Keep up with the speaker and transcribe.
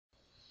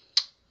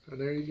And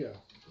there you go.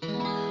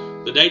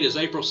 The date is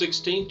April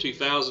 16,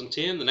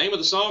 2010. The name of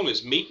the song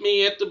is Meet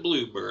Me at the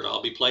Bluebird.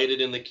 I'll be played it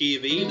in the key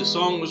of E. The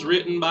song was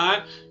written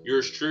by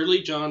yours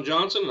truly, John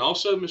Johnson, and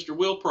also Mr.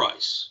 Will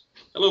Price.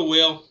 Hello,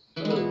 Will.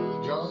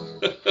 Hello, John.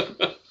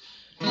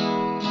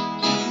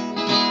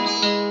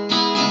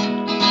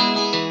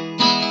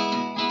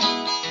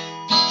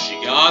 She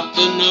got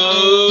the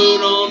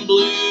note on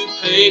blue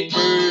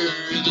paper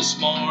this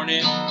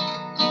morning,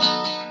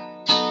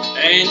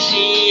 and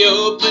she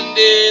opened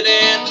it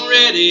and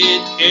read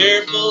it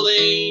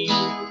carefully.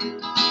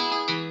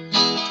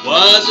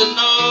 'Twas a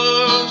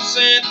note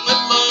sent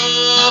with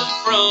love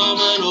from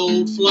an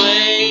old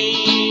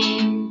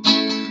flame,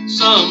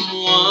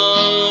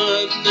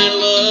 someone that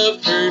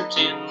loved her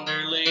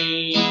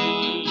tenderly.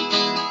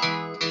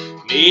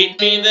 Meet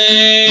me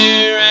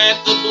there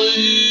at the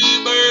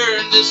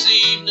Bluebird this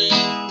evening,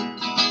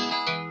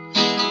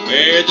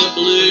 wear the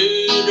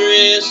blue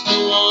dress, the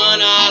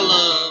one I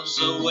love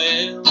so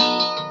well.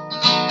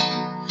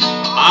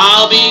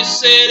 I'll be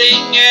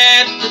sitting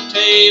at the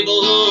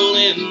table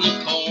in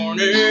the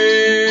corner.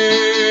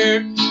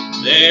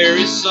 There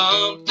is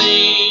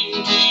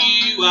something to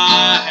you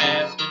I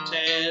have to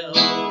tell.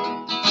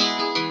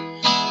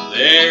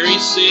 There he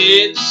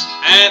sits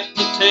at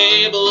the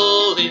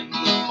table in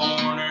the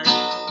corner,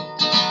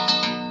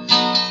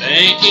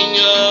 thinking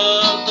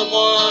of the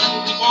one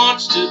who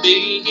wants to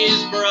be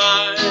his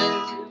bride.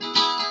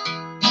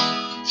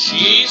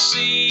 She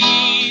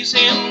sees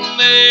him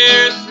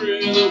there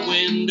through the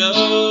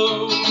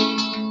window,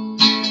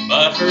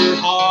 but her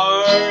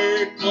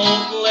heart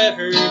won't let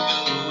her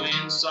go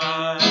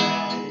inside.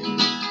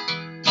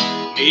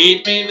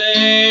 Meet me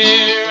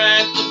there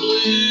at the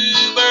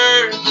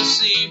Bluebird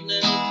this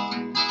evening,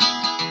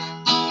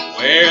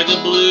 wear the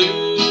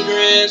blue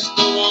dress,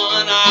 the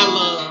one I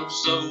love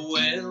so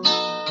well.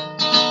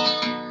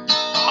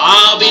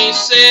 I'll be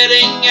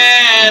sitting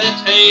at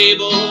a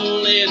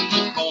table in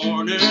the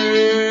corner.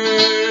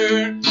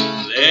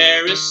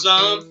 There is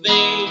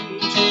something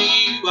to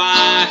you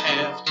I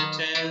have to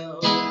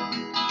tell.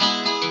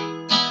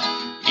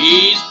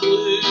 He's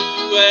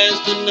blue as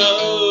the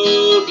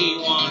note he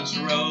once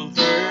wrote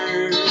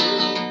her,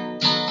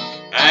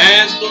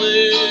 as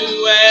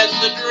blue as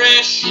the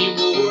dress she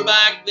wore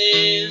back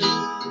then.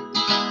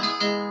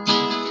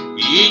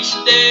 Each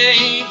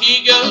day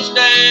he goes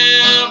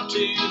down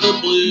to the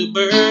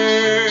Bluebird,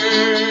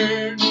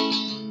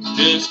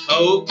 just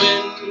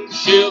hoping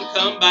she'll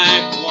come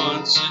back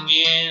once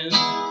again.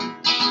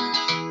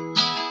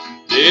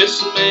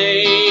 This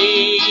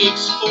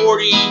makes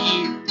 40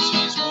 years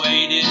he's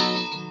waited,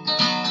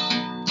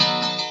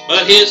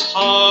 but his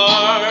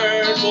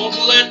heart won't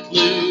let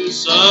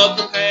loose of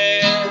the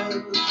past.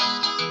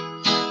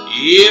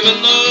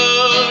 Even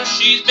though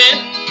she's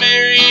been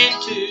married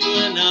to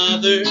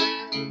another,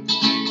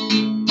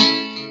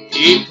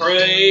 he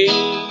prays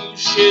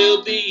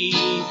she'll be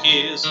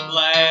his at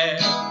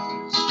last.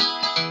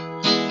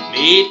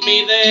 Meet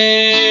me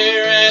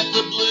there at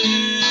the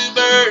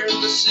Bluebird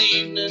this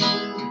evening,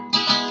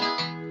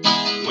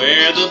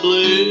 wear the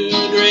blue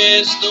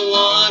dress, the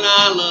one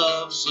I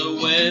love so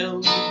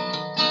well.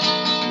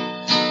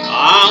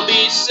 I'll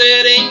be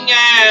sitting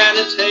at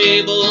a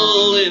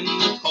table in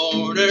the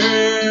corner.